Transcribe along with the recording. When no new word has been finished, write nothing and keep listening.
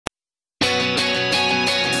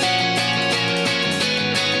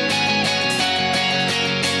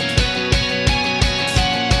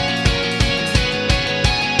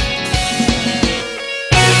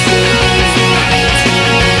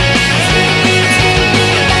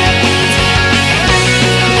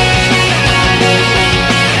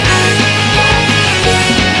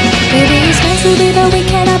to be, but we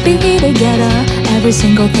cannot be together. Every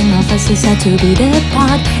single thing of us is said to be the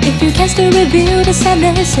part. If you can still review the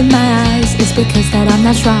sadness in my eyes, it's because that I'm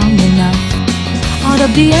not strong enough. All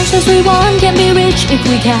of the answers we want can be reached if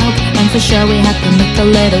we calc, and for sure we have to make a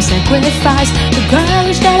little sacrifice. The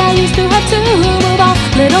courage that I used to have to move on,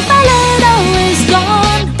 little by little is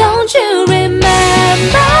gone. Don't you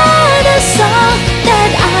remember the song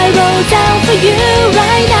that I wrote down for you?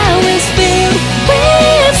 Right now is filled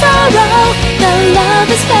with sorrow. The love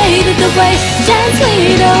is faded away,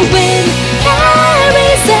 gently the wind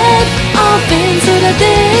carries it off into the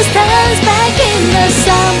distance. Back in the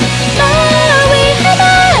summer we had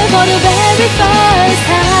met for the very first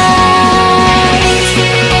time.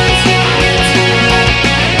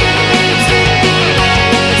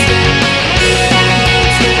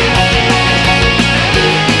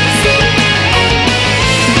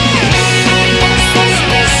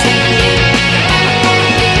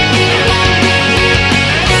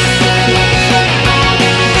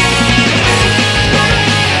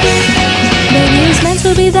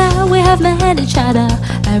 To be that we have met each other.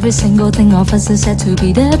 Every single thing of us is said to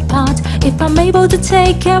be the part. If I'm able to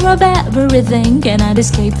take care of everything, can I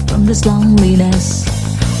escape from this loneliness?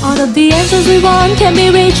 All of the answers we want can be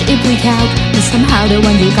reached if we calc, but somehow the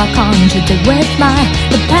one you got contradicted with mine.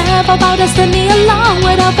 The path of our destiny along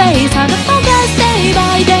with our face, how to focus day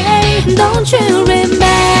by day. Don't you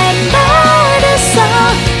remember the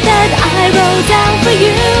song that I wrote down for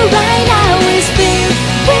you? Right now is filled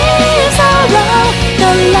with sorrow.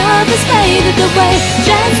 The love is faded away,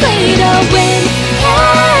 gently the wind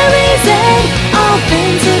carries it off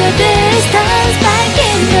into the distance. Back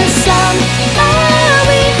in the summer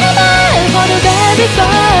we had met for the very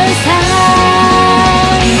first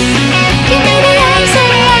time. Give me the answer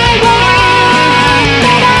I want.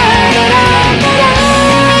 Da-da-da-da-da-da.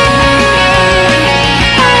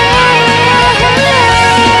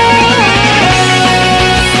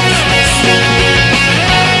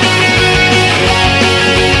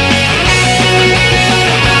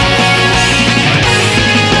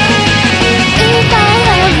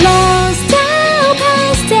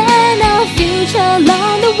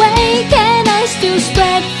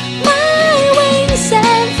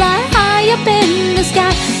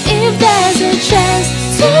 If there's a chance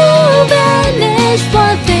to banish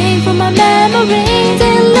one thing from my memory,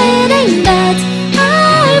 deleting that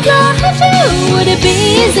I've lost you, would it be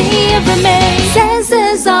easier for me?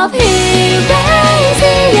 Senses of hearing,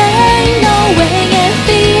 seeing, knowing and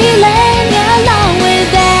feeling, along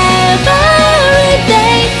with everything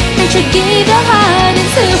that you give your heart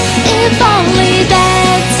into. If only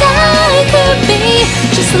that I could be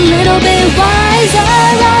just a little bit wiser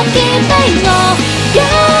of keeping all your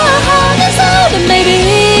heart and soul, then maybe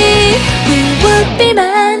we would be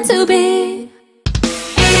meant to be.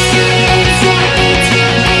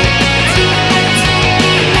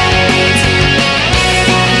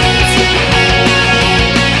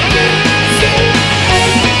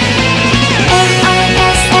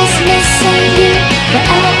 M-I-S-S missing you, the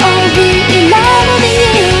L-O-V-E loving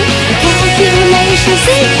you. The calculations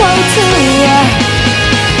equal to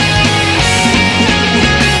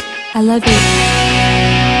I love you.